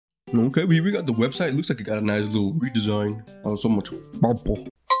Okay, we got the website. It looks like it got a nice little redesign. Oh, so much purple.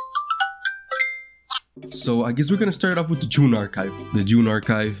 So I guess we're gonna start off with the June archive. The June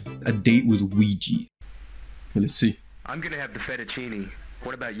archive, a date with Ouija. Let's see. I'm gonna have the fettuccine.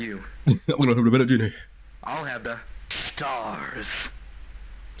 What about you? I'm gonna have the fettuccine. I'll have the stars.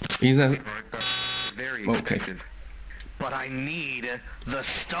 He's not very okay. expensive. But I need the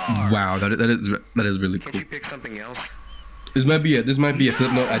stars. Wow, that is really cool. Can't you pick something else? This might be a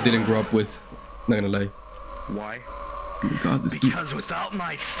Flipnote I didn't grow up with. Not gonna lie. Why? Oh my god, this dude. Because without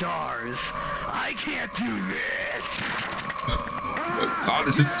my stars, I can't do this. Oh my god,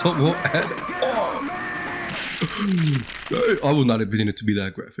 this is so well added. Oh. I was not intending it to be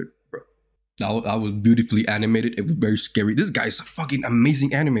that graphic, bro. I was beautifully animated. It was very scary. This guy's a fucking amazing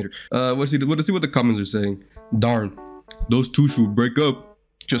animator. Let's see what the comments are saying. Darn, those two should break up.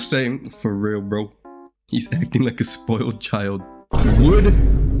 Just saying, for real, bro. He's acting like a spoiled child. Wood?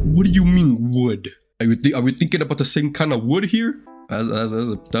 What do you mean wood? Are we thinking about the same kind of wood here? That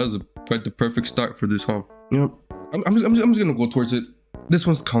was quite the perfect start for this, huh? You know, I'm just gonna go towards it. This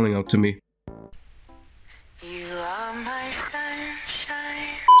one's calling out to me. You are my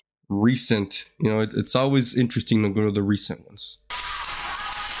sunshine. Recent. You know, it's always interesting to go to the recent ones.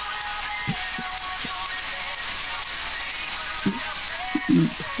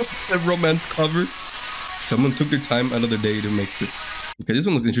 The romance cover. Someone took their time out of their day to make this. Okay, this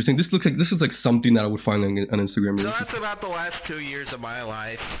one looks interesting. This is like something that I would find on Instagram. So that's about the last 2 years of my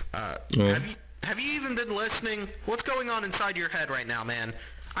life. Have you even been listening? What's going on inside your head right now, man?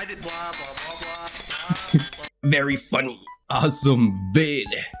 I did blah blah blah blah blah. Very funny. Awesome vid.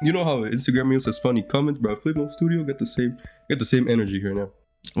 You know how Instagram Reels says funny comments, bro? Flipnote Studio get the same energy here now.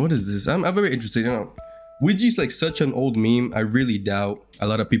 What is this? I'm very interested. You know, Ouija's like such an old meme. I really doubt a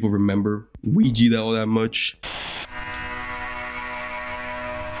lot of people remember Ouija all that much.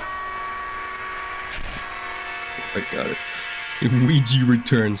 I got it. Ouija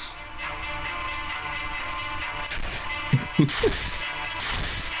returns.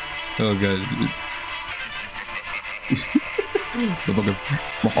 Oh god. The fucking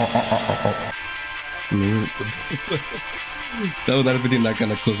that was not everything that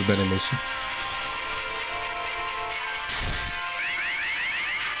kind of close up animation.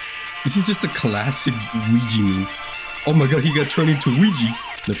 This is just a classic Ouija meme. Oh my god, he got turned into Ouija.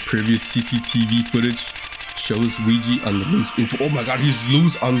 The previous CCTV footage shows Ouija on the loose. Oh my god, he's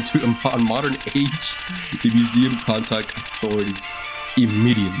loose on modern age. If you see him, contact authorities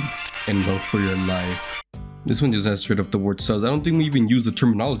immediately and run for your life. This one just has straight up the word sus. I don't think we even use the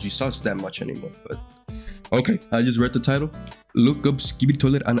terminology sus that much anymore, but okay. I just read the title. Look up Skibidi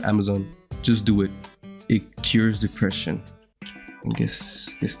Toilet on Amazon. Just do it. It cures depression. I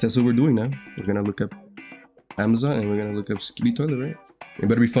guess that's what we're doing now. We're gonna look up Amazon and we're gonna look up Skibidi Toilet, right? It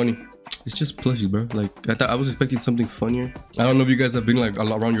better be funny. It's just plushy, bro. Like I was expecting something funnier. I don't know if you guys have been like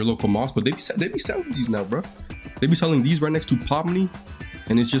around your local mosque, but they be selling these now, bro. They be selling these right next to Pomni,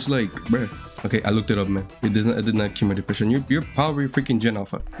 and it's just like, bro. Okay, I looked it up, man. It did not cure my depression. You're probably freaking Gen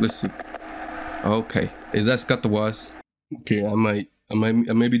Alpha. Let's see. Okay, is that Scott the Was? Okay, I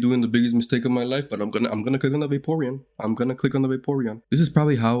may be doing the biggest mistake of my life, but I'm gonna click on the Vaporeon. I'm gonna click on the Vaporeon. This is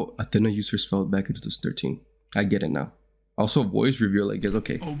probably how Athena users felt back in 2013. I get it now. Also, voice reveal, I guess.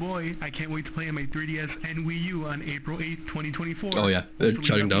 Okay. Oh boy, I can't wait to play on my 3DS and Wii U on April 8th, 2024. Oh yeah, they're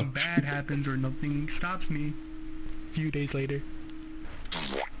shutting down. Bad happens or nothing stops me. A few days later.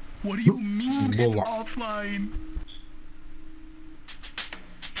 What do you mean it's offline?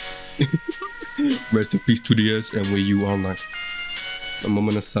 Rest in peace 2DS and Wii U online. A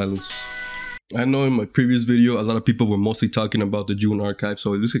moment of silence. I know in my previous video a lot of people were mostly talking about the June archive,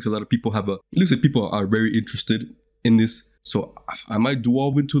 so it looks like a lot of people it looks like people are very interested in this. So I might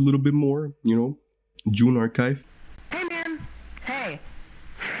delve into a little bit more, you know, June archive. Hey man. Hey.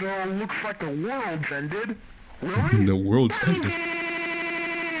 So looks like the world's ended. Really? The world's ended.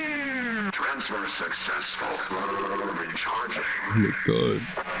 Transfer successful. Recharging. Oh my god.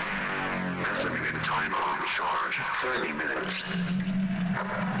 Estimated time on charge 30 minutes.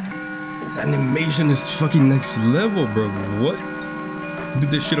 This animation is fucking next level, bro. What? He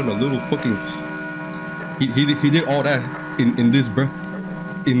did this shit on a little fucking. He did all that in this, bro.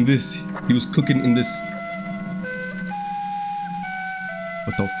 In this, he was cooking in this.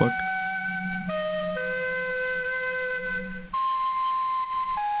 What the fuck?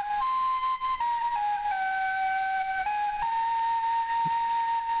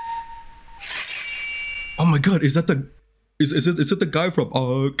 Oh my god, is that the is it the guy from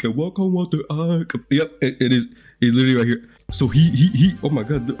Ark? Welcome to Ark. Yep, it is. He's literally right here. So he oh my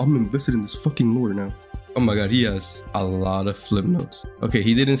god, I'm invested in this fucking lore now. Oh my god, he has a lot of flip notes. Okay,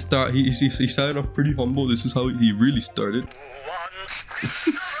 he didn't start. He started off pretty humble. This is how he really started.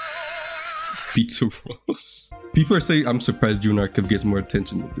 Pizza rolls. People are saying I'm surprised Junarkov gets more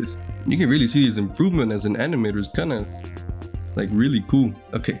attention with this. You can really see his improvement as an animator. It's kind of like really cool.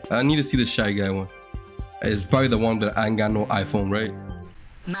 Okay, I need to see the Shy Guy one. It's probably the one that I ain't got no iPhone, right?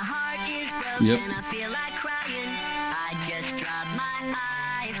 My heart is broken. Yep. I feel like crying. I just dropped my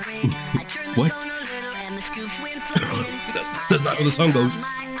ice cream. I turned the What? phone a little and the scoops went flying. That's not how the song goes.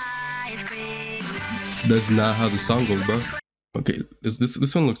 My ice cream. That's not how the song goes, bro. Okay,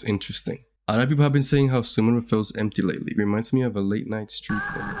 this one looks interesting. A lot of people have been saying how cinema feels empty lately. Reminds me of a late night street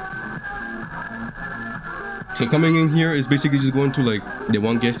corner. So coming in here is basically just going to like the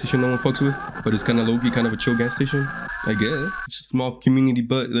one gas station no one fucks with, but it's kind of low-key, kind of a chill gas station. I guess it's a small community,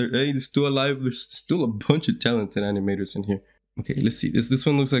 but hey, they're still alive. There's still a bunch of talented animators in here. Okay, let's see. This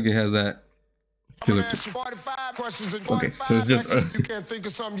one looks like it has that filler to. Okay, so it's just you can't think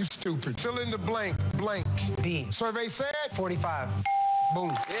of something, you stupid. Fill in the blank. B. Survey said 45.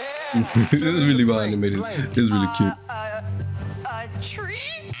 boom. This is really well animated. It's really cute. A tree?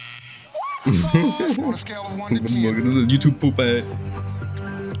 On a scale of 1 to 10. This is YouTube poop ad.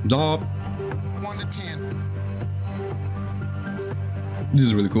 Job. 1 to 10. This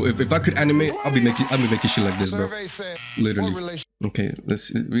is really cool. If I could animate, I'll be making shit like this, bro. Survey said Literally. Okay,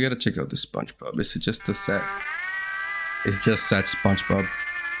 we gotta check out this SpongeBob. Is it just a sad? It's just sad SpongeBob.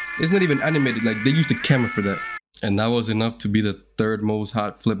 It's not even animated. Like they used the camera for that, and that was enough to be the third most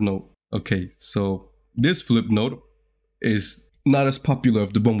hot Flipnote. Okay, so this Flipnote is not as popular as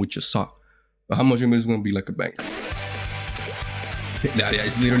the one we just saw. But how much of it is gonna be like a bang? Yeah,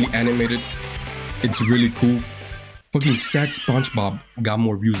 it's literally animated. It's really cool. Fucking sad SpongeBob got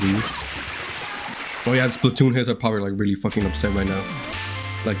more views than this. Oh yeah, the Splatoon heads are probably like really fucking upset right now.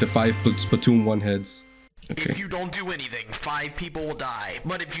 Like the 5 Splatoon 1 heads. Okay. If you don't do anything, 5 people will die.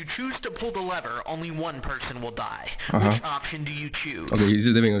 But if you choose to pull the lever, only 1 person will die. Which option do you choose? Okay, he's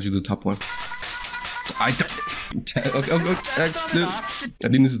just letting us use the top one. I think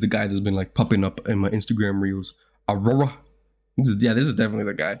this is the guy that's been like popping up in my Instagram reels. Aurora. This is definitely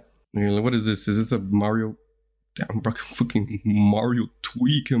the guy. Okay, what is this? Is this a Mario? Damn, bro, fucking Mario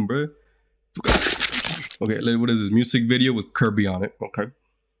tweaking, bro. Okay, what is this? Music video with Kirby on it. Okay,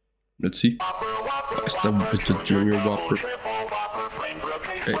 let's see. It's the Junior Whopper.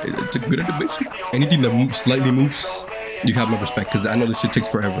 It's a good animation. Anything that slightly moves, you have my respect, because I know this shit takes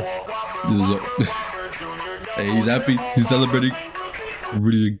forever. Hey, he's happy. He's celebrating.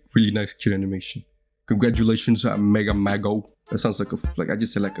 Really, really nice, cute animation. Congratulations, Mega Mago. That sounds like I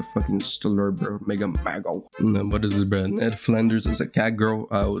just said like a fucking slur, bro. Mega Mago. No, what is this, bro? Ned Flanders is a cat girl.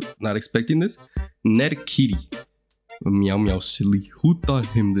 I was not expecting this. Ned Kitty. Meow meow silly. Who taught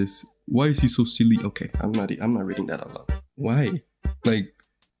him this? Why is he so silly? Okay, I'm not reading that out loud. Why? Like,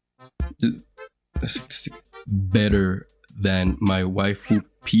 just better than my waifu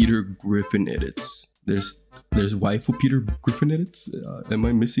Peter Griffin edits. There's waifu Peter Griffin edits. Am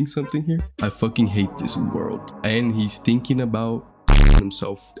I missing something here? I fucking hate this world. And he's thinking about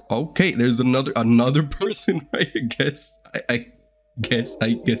himself. Okay, there's another person, right? I guess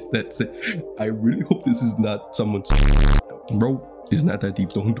that's it. I really hope this is not someone's. Bro, it's not that deep.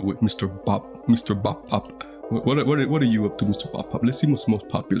 Don't do it, Mr. Bop Pop. What are you up to, Mr. Bop Pop? Let's see what's most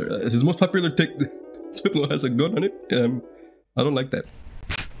popular. His most popular take. Flipnote has a gun on it. I don't like that.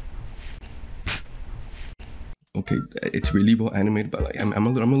 Okay, it's really well animated, but like I'm a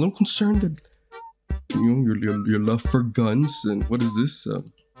little concerned that your love for guns and what is this?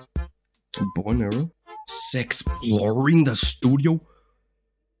 Bow and arrow? Exploring the studio?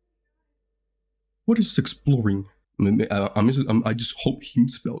 What is exploring? I just hope he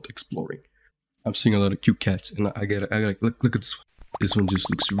spelled exploring. I'm seeing a lot of cute cats, and I gotta look at this one. This one just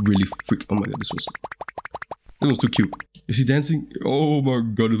looks really freak. Oh my god, this one's too cute. Is he dancing? Oh my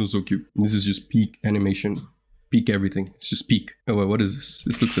god, this one's so cute. This is just peak animation. Peak everything. It's just peak. Oh wait, what is this?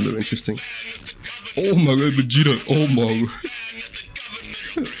 This looks a little interesting. Oh my god, Vegeta. Oh my.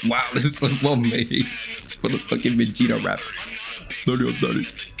 Wow, this is so well made. For the fucking Vegeta rap. 30 on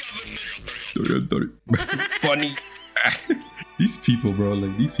 30. Funny. These people, bro.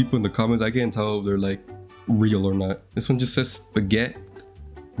 Like these people in the comments, I can't tell if they're like real or not. This one just says spaghetti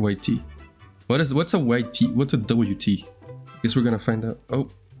white tea. What's a white tea? What's a WT? Guess we're gonna find out. Oh.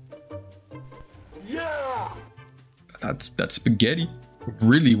 That's spaghetti.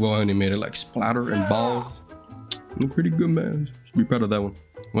 Really well animated, like splatter and balls. Pretty good, man. Should be proud of that one.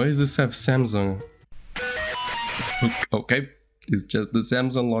 Why does this have Samsung? Okay, it's just the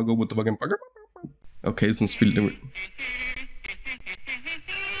Samsung logo with the fucking. Okay, this one's really different.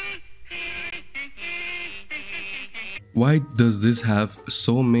 Why does this have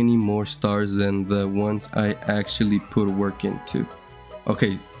so many more stars than the ones I actually put work into?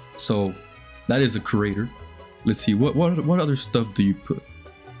 Okay, so that is a creator. Let's see, what other stuff do you put?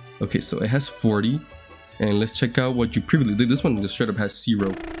 Okay, so it has 40. And let's check out what you previously did. This one just straight up has 0.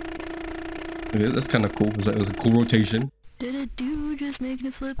 Okay, that's kind of cool. It was a cool rotation. Did a dude just make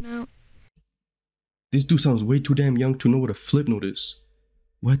a flip note? This dude sounds way too damn young to know what a flip note is.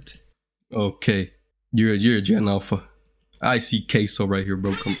 What? Okay, you're a Gen Alpha. I see queso right here,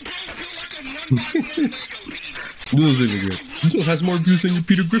 bro. Come. This is really good. This one has more views than your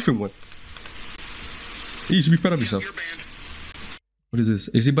Peter Griffin one. You should be proud of yourself. What is this?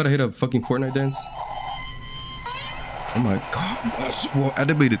 Is he about to hit a fucking Fortnite dance? Oh my god, that's so well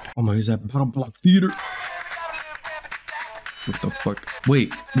animated. Oh my, is that Battle Block Theater? What the fuck?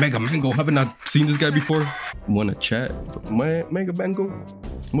 Wait, Mega Mango, haven't I seen this guy before? Wanna chat? Mega Mango?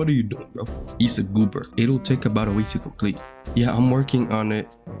 What are you doing, bro? He's a goober. It'll take about a week to complete. Yeah, I'm working on it.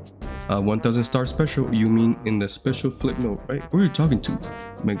 1000 star special, you mean in the special flip note, right? Who are you talking to,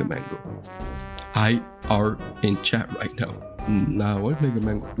 Mega Mango? I are in chat right now. Nah, what Mega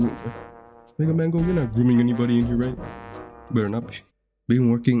Mango doing, bro? Mega Mango, you're not grooming anybody in here, right? Better not be. Been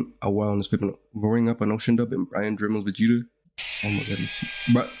working a while on this flip note. Growing up on Ocean Dub and Brian Dremel Vegeta. Oh my god, let's see.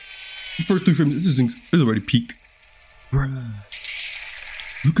 Bruh, first 3 frames, this is already peak. Bruh.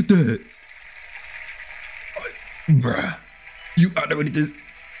 Look at that. Bruh. You animated this.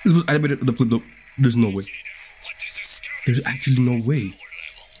 This was animated on the flip note. There's no way. There's actually no way.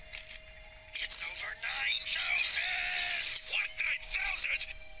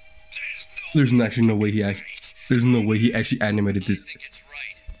 There's actually no way he actually animated this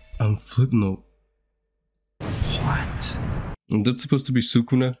on Flipnote. What? And that's supposed to be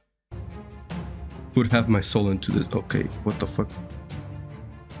Sukuna? Would have my soul into this. Okay, what the fuck?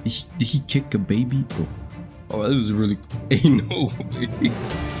 Did he kick a baby? Oh, this is really cool. Ain't no way.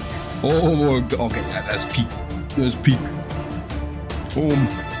 Oh my god. Okay, that's peak. That's peak. Oh my,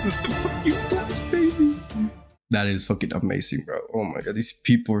 what the fuck you got this baby? That is fucking amazing, bro. Oh my god, these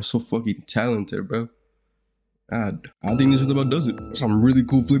people are so fucking talented, bro. God, I think this is about does it. Some really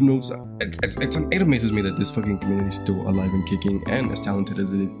cool flip notes. It amazes me that this fucking community is still alive and kicking and as talented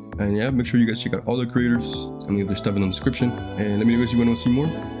as it is. And yeah, make sure you guys check out all the creators and leave their stuff in the description. And let me know if you want to see more.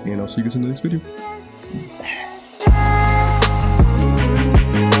 And I'll see you guys in the next video.